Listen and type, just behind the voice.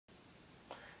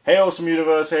Hey Awesome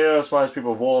Universe, hey Spice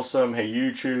People of Awesome, hey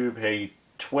YouTube, hey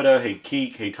Twitter, hey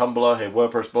Keek, hey Tumblr, hey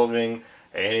WordPress blogging,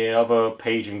 hey any other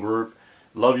page and group.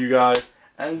 Love you guys.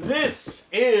 And this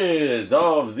is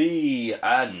of the,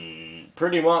 and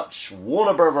pretty much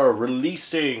Warner Bros.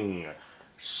 Releasing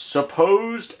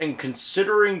supposed and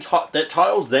considering that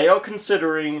titles they are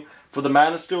considering for the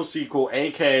Man of Steel sequel,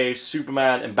 aka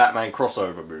Superman and Batman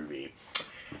crossover movie.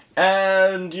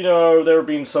 And, you know, there have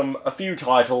been a few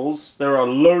titles. There are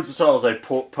loads of titles they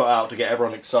put out to get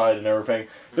everyone excited and everything.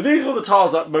 But these were the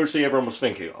titles that mostly everyone was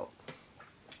thinking of.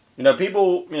 You know,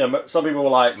 some people were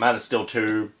like, Man of Steel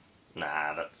 2.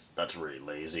 Nah, that's really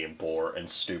lazy and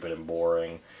stupid and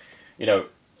boring. You know,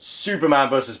 Superman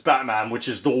vs. Batman, which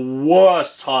is the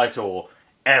worst title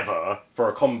ever for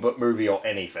a comic book movie or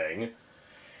anything.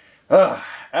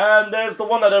 And there's the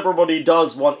one that everybody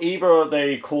does want. Either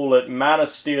they call it Man of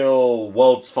Steel,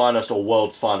 World's Finest, or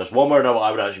World's Finest. One way or another, I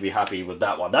would actually be happy with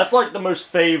that one. That's like the most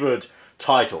favoured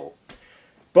title.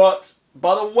 But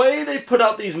by the way they put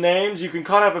out these names, you can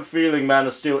kind of have a feeling Man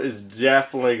of Steel is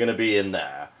definitely going to be in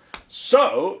there.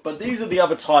 So, but these are the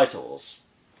other titles.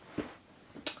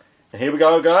 And here we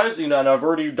go, guys. You know, and I've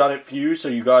already done it for you, so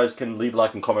you guys can leave a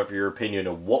like and comment for your opinion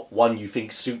of what one you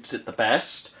think suits it the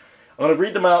best. I'm going to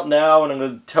read them out now, and I'm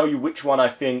going to tell you which one I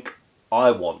think I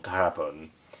want to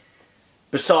happen.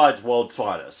 Besides World's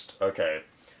Finest. Okay.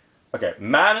 Okay,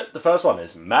 the first one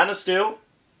is Man of Steel,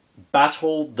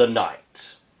 Battle the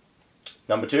Night.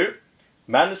 Number 2,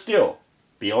 Man of Steel,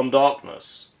 Beyond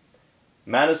Darkness.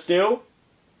 Man of Steel,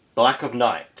 Black of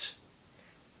Night.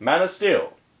 Man of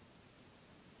Steel,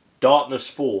 Darkness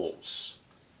Falls.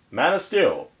 Man of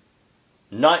Steel,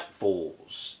 Night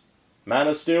Falls. Man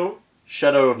of Steel,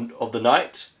 Shadow of the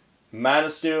Night, Man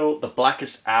of Steel, The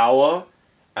Blackest Hour,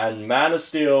 and Man of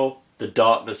Steel, The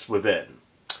Darkness Within.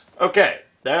 Okay,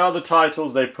 they are the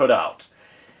titles they put out.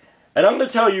 And I'm going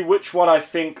to tell you which one I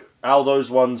think out of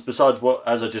those ones, besides what,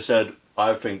 as I just said,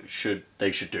 I think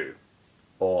they should do.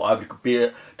 Or I would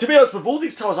be, to be honest, with all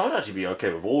these titles, I would actually be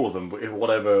okay with all of them,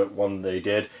 whatever one they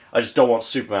did. I just don't want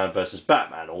Superman vs.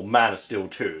 Batman, or Man of Steel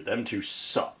 2. Them two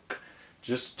suck.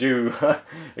 Just do,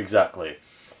 exactly.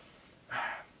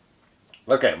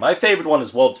 Okay, my favourite one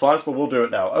is World's Finest, but we'll do it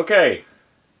now. Okay,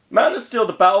 Man of Steel,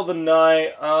 The Battle of the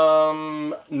Night,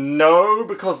 no,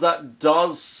 because that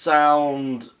does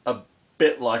sound a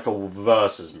bit like a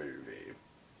Versus movie.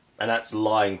 And that's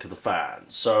lying to the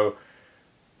fans, so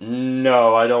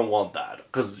no, I don't want that.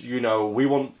 Because, you know, we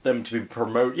want them to be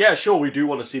promoted. Yeah, sure, we do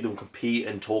want to see them compete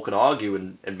and talk and argue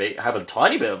and have a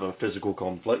tiny bit of a physical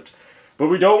conflict. But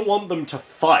we don't want them to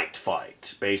fight,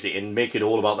 basically, and make it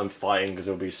all about them fighting, because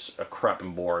it'll be a crap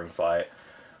and boring fight.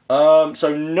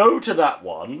 So no to that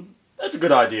one. That's a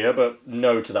good idea, but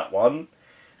no to that one.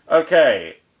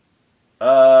 Okay.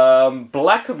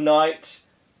 Black of Night.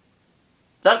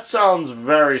 That sounds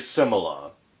very similar.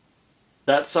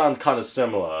 That sounds kind of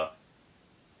similar.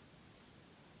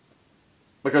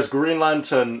 Because Green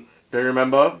Lantern, do you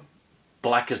remember?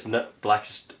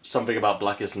 Something about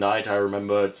Blackest Night. I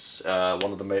remember it's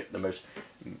one of the most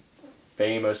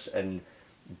famous and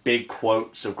big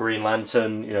quotes of Green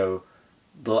Lantern. You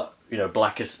know,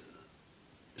 Blackest,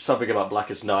 something about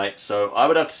Blackest Night. So I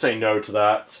would have to say no to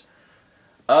that.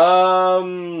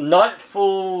 Night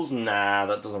Falls. Nah,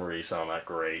 that doesn't really sound that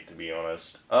great, to be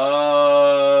honest.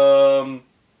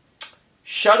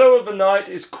 Shadow of the Night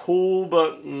is cool,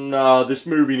 but no, this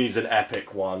movie needs an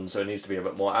epic one, so it needs to be a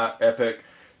bit more epic.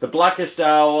 The Blackest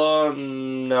Hour,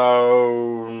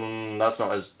 no, that's not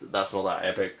that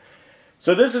epic.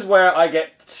 So this is where I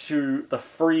get to the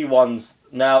free ones.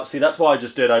 Now, see, that's what I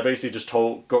just did. I basically just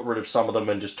got rid of some of them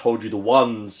and just told you the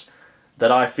ones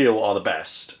that I feel are the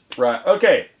best. Right,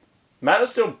 okay. Man of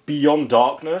Steel Beyond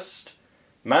Darkness,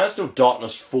 Man of Steel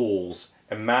Darkness Falls,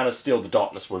 and Man of Steel The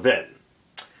Darkness Within.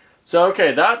 So,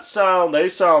 okay, they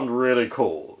sound really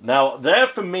cool. Now,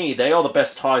 for me, they are the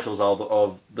best titles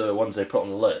of the ones they put on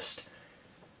the list.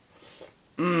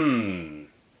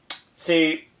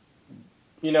 See,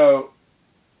 you know,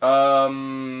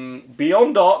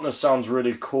 Beyond Darkness sounds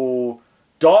really cool.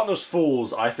 Darkness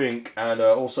Falls, I think, and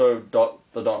also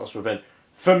The Darkness Within.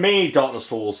 For me, Darkness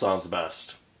Falls sounds the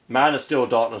best. Man of Steel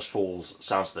Darkness Falls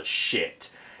sounds the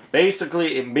shit.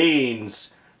 Basically, it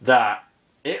means that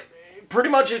pretty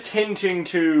much it's hinting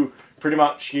to pretty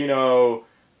much, you know,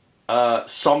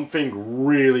 something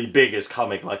really big is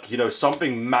coming. Like, you know,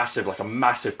 something massive, like a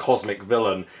massive cosmic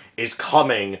villain is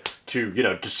coming to, you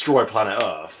know, destroy planet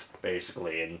Earth,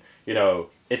 basically. And, you know,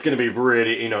 it's going to be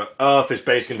really, you know, Earth is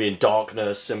basically going to be in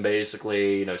darkness, and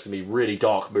basically, you know, it's going to be a really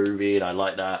dark movie, and I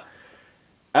like that.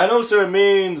 And also it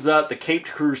means that the Caped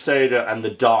Crusader and the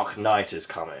Dark Knight is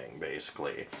coming,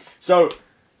 basically. So,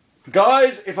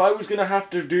 guys, if I was going to have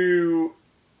to do,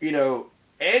 you know,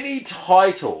 any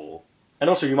title, and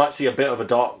also you might see a bit of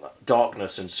a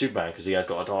darkness in Superman, because he has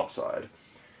got a dark side.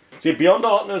 See, Beyond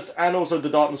Darkness and also The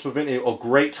Darkness Within it are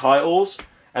great titles,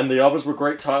 and the others were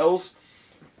great titles.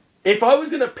 If I was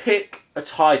going to pick a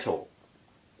title,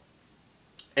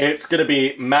 it's going to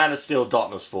be Man of Steel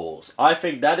Darkness Falls. I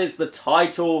think that is the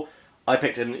title I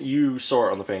picked, and you saw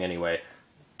it on the thing anyway.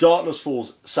 Darkness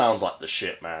Falls sounds like the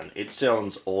shit, man. It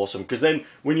sounds awesome. Because then,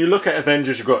 when you look at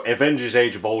Avengers, you've got Avengers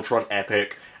Age of Ultron,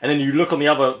 epic. And then you look on the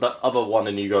other one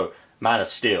and you go, Man of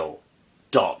Steel,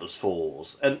 Darkness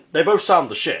Falls. And they both sound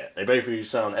the shit. They both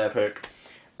sound epic.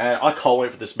 And I can't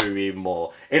wait for this movie even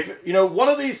more. If, you know, one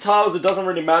of these titles, it doesn't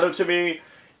really matter to me.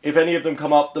 If any of them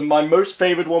come up, then my most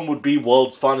favourite one would be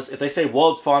World's Finest. If they say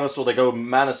World's Finest or they go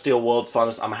Man of Steel World's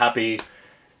Finest, I'm happy.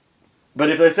 But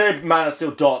if they say Man of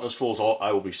Steel Darkness Falls,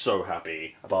 I will be so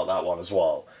happy about that one as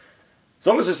well. As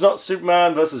long as it's not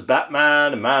Superman versus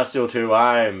Batman and Man of Steel 2,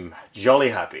 I'm jolly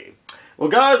happy. Well,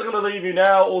 guys, I'm going to leave you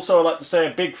now. Also, I'd like to say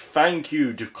a big thank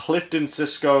you to Clifton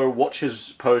Cisco. Watch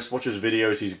his posts, watch his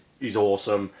videos. He's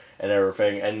awesome and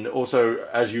everything. And also,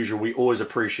 as usual, we always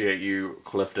appreciate you,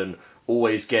 Clifton,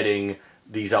 always getting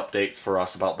these updates for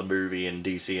us about the movie and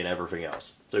DC and everything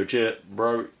else. So, cheers,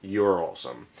 bro, you're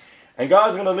awesome. And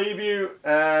guys, I'm going to leave you,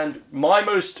 and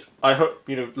I hope,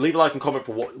 you know, leave a like and comment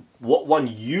for what one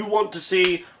you want to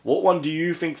see. What one do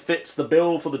you think fits the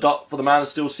bill for the Man of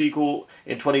Steel sequel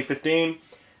in 2015?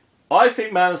 I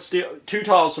think Man of Steel, 2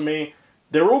 titles for me.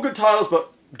 They're all good titles,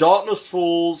 but Darkness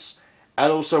Falls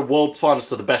and also World's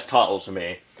Finest are the best titles for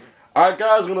me. Alright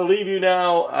guys, I'm going to leave you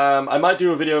now. I might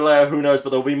do a video later, who knows, but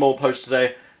there'll be more posts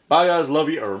today. Bye guys, love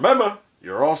you, and remember,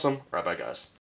 you're awesome. Right, bye guys.